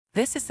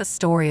This is the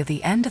story of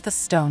the end of the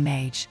Stone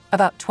Age.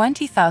 About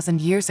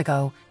 20,000 years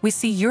ago, we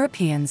see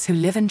Europeans who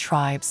live in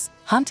tribes,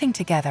 hunting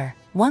together.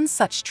 One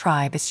such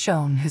tribe is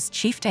shown whose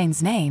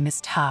chieftain's name is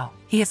Tao.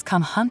 He has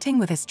come hunting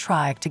with his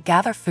tribe to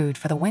gather food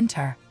for the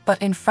winter, but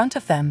in front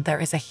of them there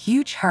is a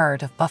huge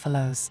herd of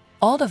buffaloes.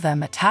 All of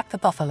them attack the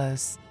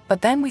buffaloes,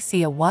 but then we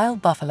see a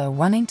wild buffalo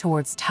running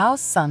towards Tao's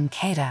son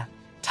Keda.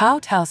 Tao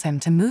tells him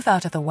to move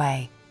out of the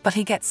way, but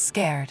he gets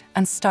scared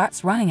and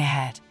starts running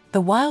ahead. The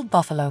wild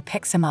buffalo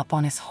picks him up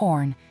on his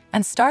horn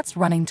and starts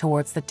running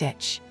towards the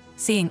ditch.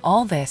 Seeing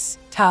all this,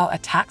 Tao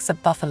attacks a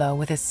buffalo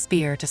with his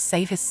spear to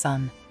save his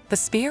son. The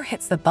spear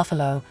hits the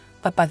buffalo,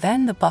 but by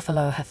then the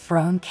buffalo had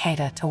thrown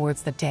Keda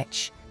towards the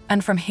ditch.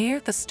 And from here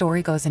the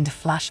story goes into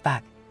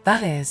flashback.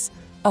 That is,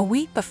 a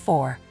week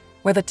before,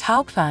 where the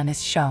Tao clan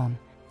is shown,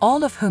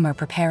 all of whom are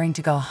preparing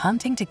to go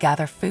hunting to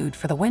gather food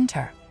for the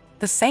winter.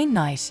 The same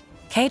night,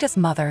 Keda's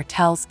mother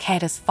tells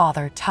Keda's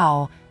father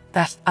Tao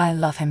that "I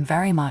love him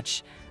very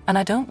much, and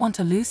I don't want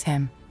to lose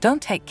him.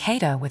 Don't take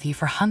Keda with you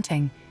for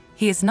hunting.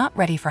 He is not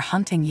ready for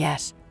hunting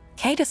yet."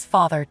 Keda's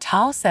father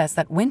Tao says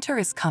that winter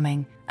is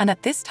coming, and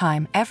at this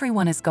time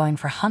everyone is going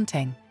for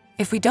hunting.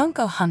 If we don't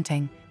go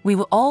hunting, we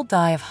will all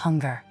die of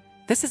hunger.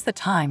 This is the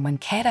time when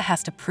Keda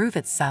has to prove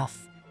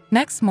itself.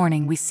 Next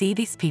morning we see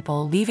these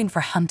people leaving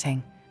for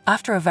hunting.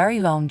 After a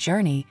very long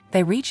journey,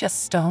 they reach a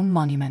stone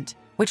monument,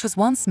 which was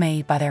once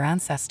made by their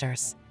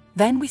ancestors.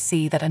 Then we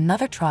see that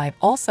another tribe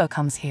also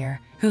comes here,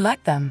 who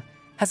like them,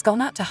 has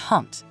gone out to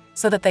hunt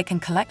so that they can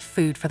collect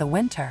food for the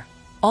winter.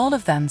 All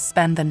of them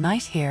spend the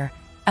night here,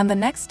 and the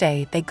next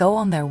day they go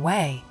on their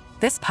way.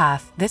 This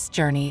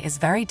journey is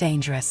very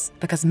dangerous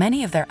because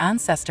many of their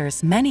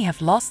ancestors, many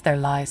have lost their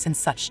lives in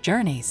such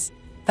journeys.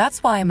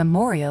 That's why a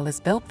memorial is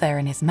built there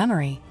in his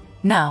memory.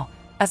 Now,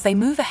 as they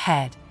move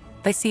ahead,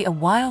 they see a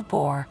wild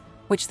boar,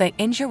 which they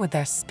injure with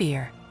their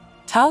spear.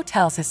 Tao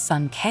tells his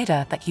son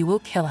Keda that he will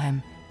kill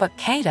him, but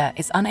Keda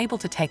is unable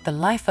to take the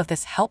life of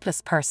this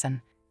helpless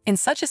person. In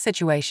such a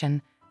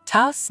situation,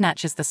 Tao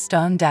snatches the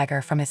stone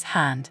dagger from his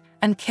hand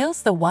and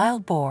kills the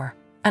wild boar.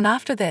 And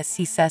after this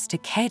he says to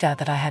Keda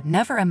that "I had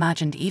never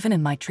imagined even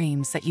in my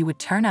dreams that you would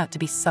turn out to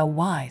be so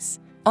wise.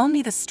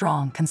 Only the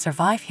strong can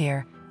survive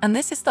here, and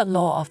this is the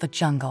law of the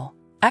jungle."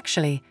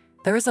 Actually,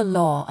 there is a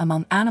law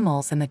among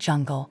animals in the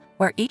jungle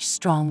where each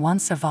strong one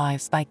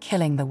survives by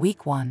killing the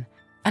weak one.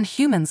 And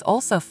humans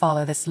also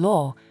follow this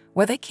law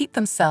where they keep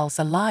themselves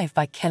alive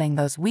by killing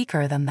those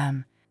weaker than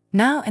them.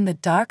 Now in the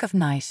dark of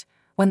night,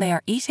 when they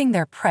are eating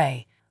their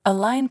prey, a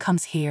lion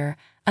comes here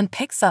and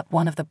picks up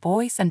one of the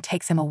boys and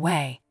takes him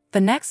away.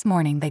 The next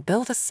morning they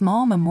build a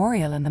small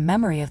memorial in the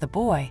memory of the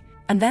boy,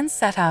 and then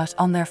set out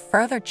on their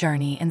further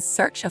journey in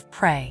search of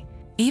prey.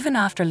 Even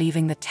after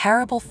leaving the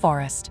terrible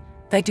forest,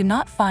 they do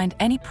not find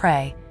any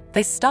prey.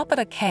 They stop at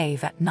a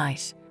cave at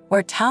night,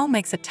 where Tao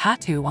makes a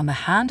tattoo on the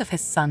hand of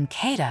his son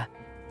Keda,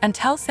 and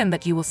tells him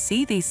that "You will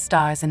see these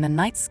stars in the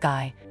night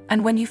sky,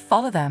 and when you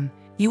follow them,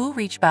 you will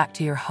reach back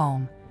to your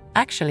home."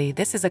 Actually,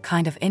 this is a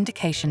kind of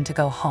indication to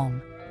go home.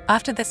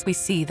 After this we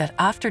see that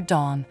after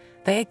dawn,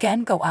 they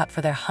again go out for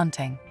their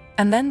hunting,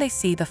 and then they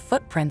see the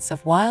footprints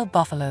of wild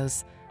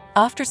buffaloes,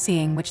 after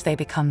seeing which they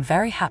become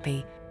very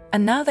happy,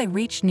 and now they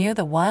reach near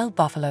the wild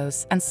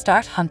buffaloes and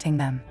start hunting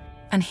them.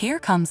 And here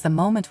comes the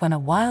moment when a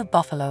wild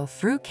buffalo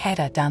threw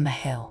Keda down the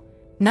hill.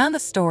 Now the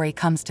story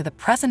comes to the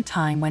present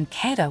time when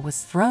Keda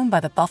was thrown by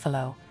the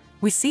buffalo.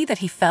 We see that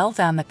he fell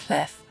down the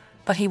cliff,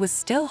 but he was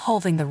still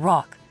holding the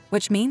rock,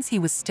 which means he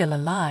was still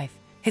alive.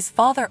 His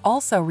father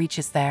also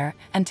reaches there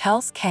and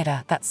tells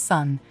Keda that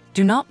 "Son,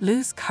 do not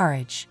lose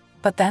courage."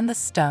 But then the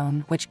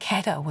stone which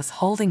Keda was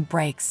holding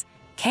breaks.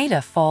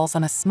 Keda falls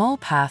on a small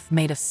path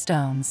made of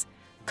stones,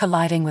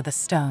 colliding with the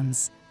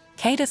stones.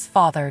 Keda's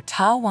father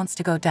Tao wants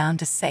to go down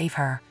to save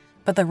her,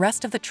 but the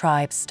rest of the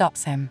tribe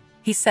stops him.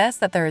 He says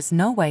that there is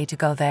no way to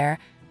go there,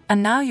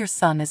 and now your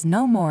son is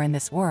no more in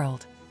this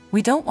world.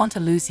 We don't want to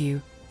lose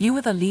you. You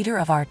are the leader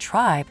of our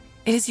tribe.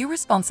 It is your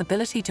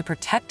responsibility to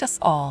protect us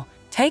all.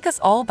 Take us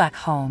all back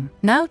home.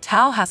 Now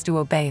Tao has to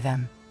obey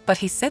them, but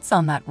he sits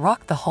on that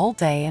rock the whole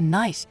day and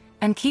night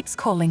and keeps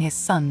calling his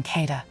son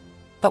Keda.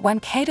 But when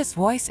Keda's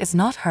voice is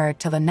not heard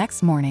till the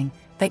next morning,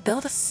 they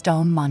build a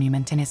stone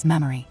monument in his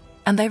memory,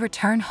 and they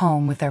return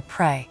home with their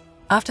prey.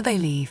 After they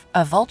leave,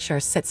 a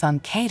vulture sits on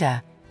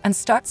Keda and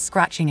starts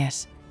scratching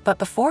it, but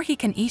before he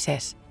can eat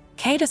it,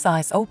 Keda's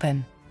eyes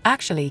open.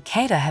 Actually,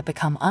 Keda had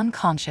become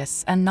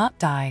unconscious and not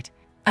died.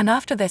 And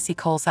after this he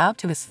calls out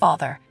to his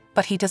father,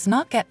 but he does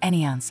not get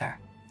any answer.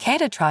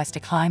 Keda tries to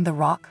climb the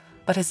rock,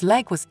 but his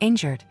leg was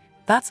injured.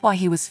 That's why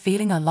he was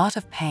feeling a lot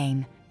of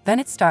pain. Then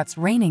it starts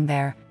raining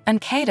there,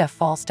 and Keda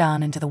falls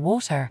down into the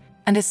water,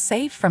 and is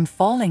saved from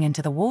falling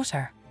into the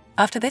water.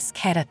 After this,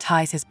 Keda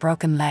ties his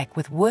broken leg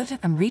with wood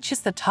and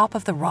reaches the top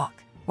of the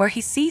rock, where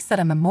he sees that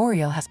a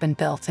memorial has been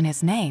built in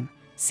his name.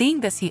 Seeing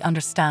this, he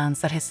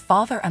understands that his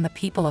father and the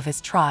people of his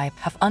tribe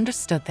have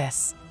understood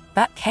this,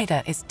 that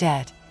Keda is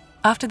dead.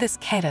 After this,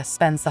 Keda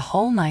spends the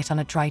whole night on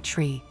a dry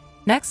tree.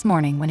 Next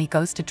morning, when he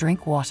goes to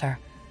drink water,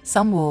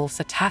 some wolves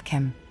attack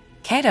him.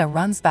 Keda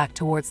runs back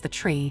towards the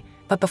tree,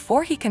 But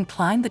before he can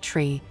climb the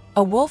tree,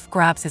 a wolf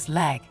grabs his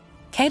leg.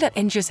 Keda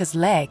injures his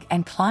leg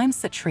and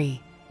climbs the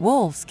tree.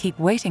 Wolves keep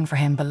waiting for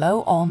him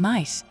below all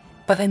night.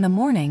 But in the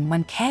morning,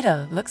 when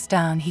Keda looks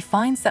down, he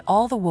finds that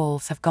all the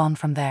wolves have gone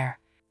from there.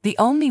 The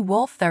only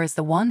wolf there is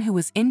the one who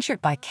was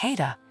injured by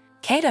Keda.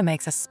 Keda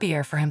makes a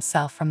spear for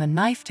himself from the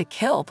knife to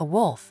kill the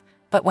wolf,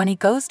 but when he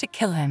goes to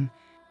kill him,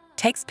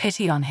 takes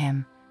pity on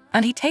him,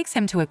 and he takes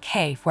him to a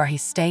cave where he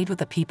stayed with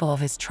the people of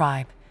his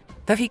tribe.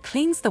 There he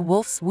cleans the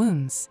wolf's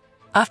wounds.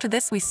 After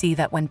this we see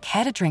that when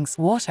Keda drinks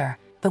water,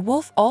 the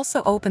wolf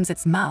also opens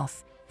its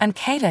mouth, and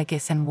Keda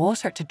gives him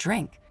water to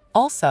drink.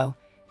 Also,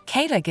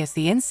 Keda gives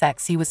the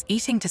insects he was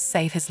eating to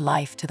save his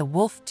life to the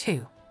wolf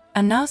too.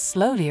 And now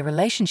slowly a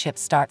relationship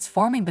starts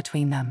forming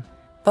between them.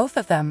 Both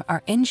of them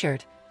are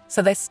injured,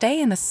 so they stay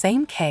in the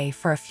same cave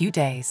for a few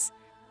days.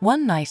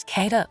 One night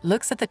Keda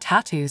looks at the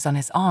tattoos on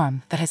his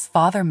arm that his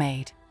father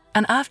made,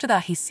 and after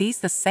that he sees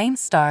the same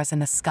stars in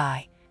the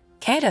sky.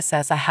 Keda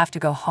says, "I have to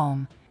go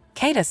home."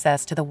 Keda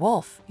says to the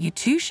wolf, "You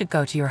too should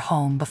go to your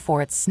home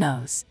before it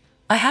snows.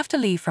 I have to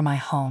leave for my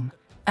home."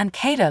 And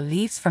Keda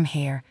leaves from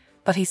here,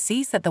 but he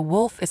sees that the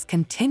wolf is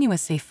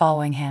continuously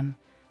following him.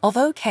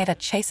 Although Keda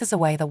chases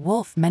away the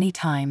wolf many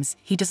times,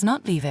 he does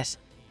not leave it.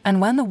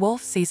 And when the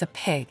wolf sees a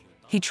pig,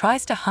 he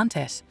tries to hunt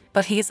it,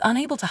 but he is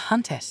unable to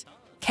hunt it.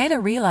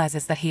 Keda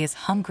realizes that he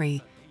is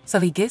hungry, so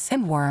he gives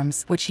him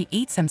worms which he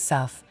eats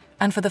himself,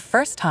 and for the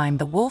first time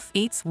the wolf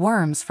eats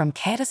worms from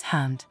Keda's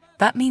hand.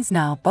 That means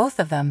now both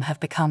of them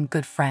have become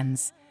good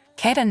friends.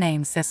 Keda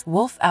names this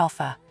wolf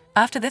Alpha.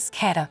 After this,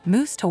 Keda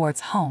moves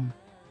towards home.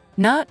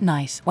 Now at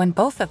night, when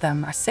both of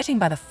them are sitting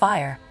by the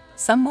fire,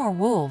 some more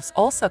wolves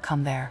also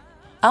come there.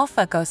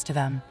 Alpha goes to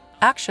them.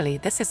 Actually,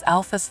 this is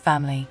Alpha's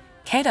family.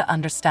 Keda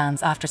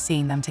understands after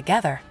seeing them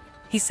together.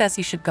 He says,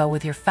 "You should go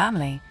with your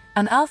family,"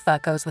 and Alpha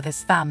goes with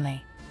his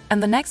family.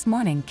 And the next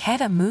morning,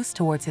 Keda moves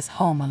towards his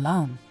home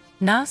alone.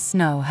 Now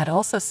snow had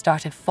also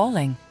started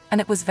falling,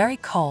 and it was very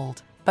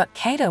cold, but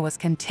Keda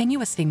was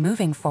continuously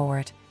moving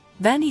forward.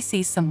 Then he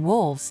sees some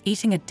wolves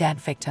eating a dead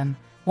victim,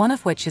 one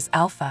of which is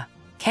Alpha.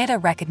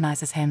 Keda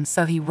recognizes him,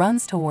 so he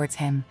runs towards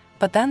him,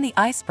 but then the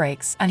ice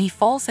breaks and he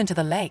falls into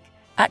the lake.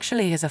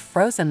 Actually, it is a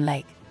frozen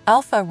lake.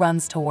 Alpha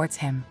runs towards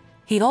him.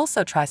 He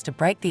also tries to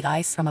break the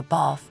ice from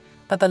above,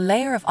 but the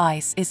layer of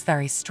ice is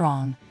very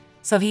strong,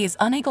 so he is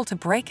unable to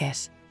break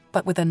it.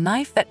 But with a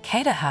knife that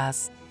Keda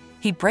has,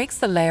 he breaks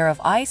the layer of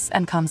ice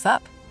and comes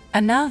up.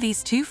 And now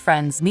these two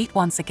friends meet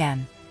once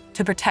again.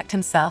 To protect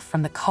himself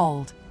from the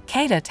cold,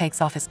 Keda takes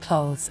off his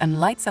clothes and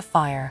lights a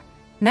fire.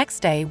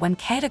 Next day, when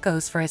Keda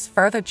goes for his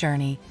further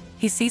journey,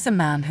 he sees a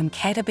man whom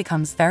Keda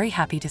becomes very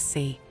happy to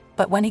see.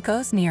 But when he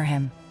goes near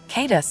him,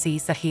 Keda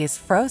sees that he is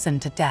frozen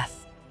to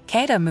death.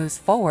 Keda moves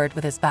forward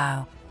with his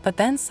bow, but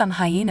then some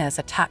hyenas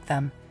attack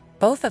them.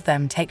 Both of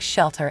them take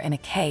shelter in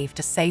a cave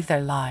to save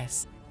their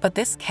lives. But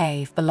this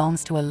cave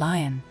belongs to a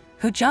lion,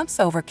 who jumps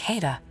over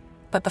Keda.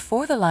 But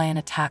before the lion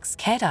attacks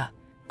Keda,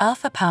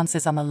 Alpha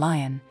pounces on the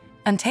lion,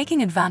 and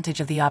taking advantage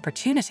of the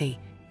opportunity,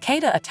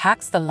 Keda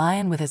attacks the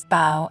lion with his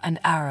bow and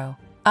arrow.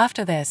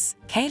 After this,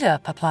 Keda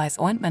applies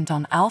ointment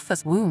on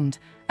Alpha's wound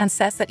and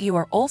says that "You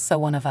are also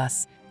one of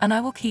us, and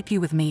I will keep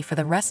you with me for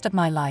the rest of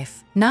my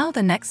life." Now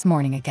the next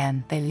morning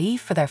again, they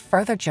leave for their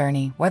further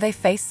journey where they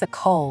face the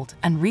cold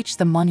and reach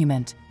the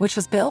monument, which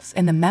was built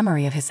in the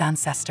memory of his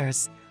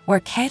ancestors,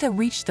 where Keda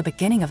reached the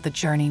beginning of the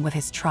journey with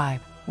his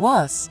tribe.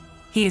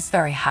 He is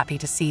very happy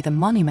to see the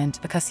monument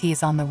because he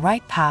is on the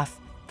right path.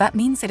 That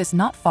means it is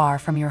not far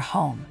from your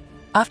home.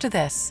 After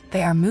this,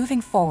 they are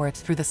moving forward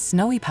through the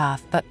snowy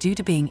path, but due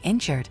to being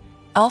injured,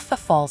 Alpha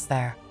falls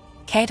there.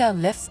 Keda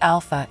lifts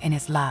Alpha in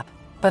his lap,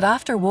 but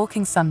after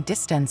walking some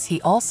distance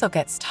he also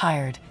gets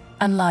tired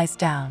and lies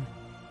down.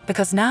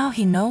 Because now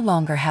he no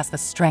longer has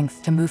the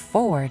strength to move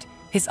forward,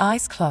 his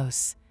eyes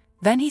close.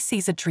 Then he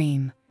sees a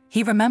dream.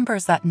 He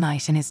remembers that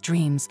night in his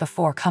dreams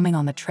before coming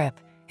on the trip.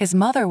 His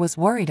mother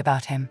was worried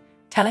about him,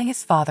 telling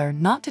his father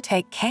not to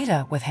take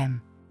Keda with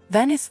him.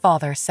 Then his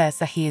father says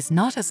that he is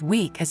not as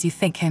weak as you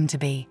think him to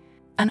be.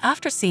 And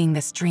after seeing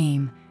this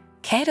dream,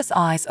 Keda's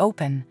eyes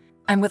open,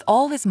 and with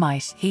all his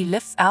might he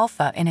lifts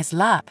Alpha in his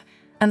lap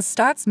and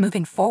starts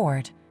moving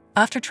forward.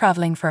 After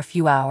traveling for a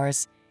few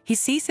hours, he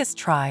sees his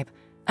tribe,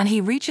 and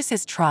he reaches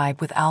his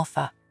tribe with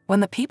Alpha. When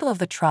the people of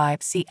the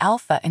tribe see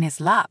Alpha in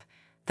his lap,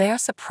 they are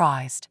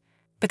surprised,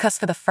 because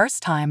for the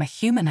first time a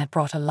human had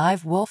brought a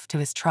live wolf to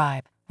his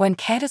tribe. When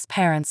Keda's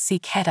parents see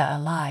Keda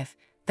alive,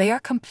 they are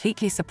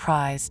completely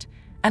surprised,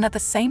 and at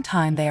the same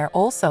time they are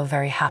also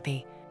very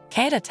happy.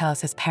 Keda tells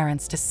his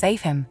parents to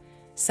save him,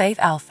 save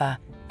Alpha,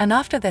 and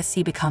after this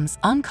he becomes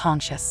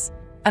unconscious.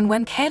 And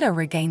when Keda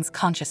regains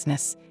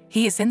consciousness,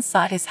 he is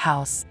inside his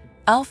house.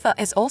 Alpha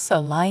is also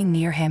lying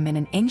near him in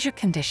an injured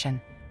condition.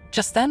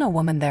 Just then a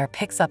woman there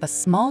picks up a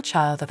small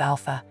child of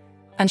Alpha,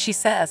 and she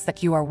says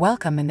that "You are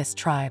welcome in this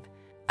tribe."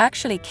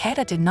 Actually,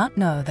 Keda did not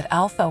know that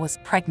Alpha was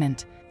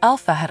pregnant.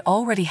 Alpha had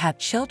already had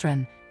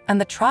children,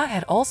 and the tribe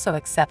had also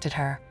accepted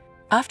her.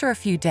 After a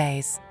few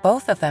days,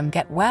 both of them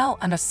get well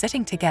and are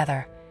sitting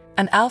together,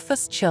 and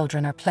Alpha's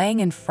children are playing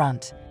in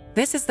front.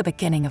 This is the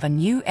beginning of a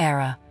new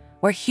era,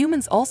 where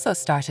humans also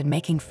started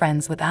making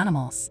friends with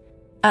animals.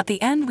 At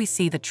the end, we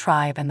see the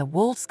tribe and the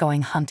wolves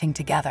going hunting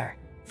together.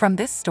 From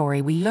this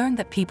story, we learn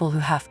that people who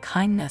have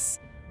kindness,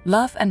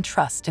 love, and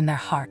trust in their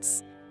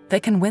hearts, they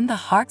can win the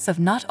hearts of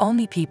not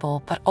only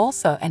people but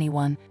also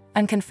anyone,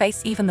 and can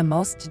face even the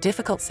most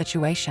difficult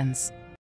situations.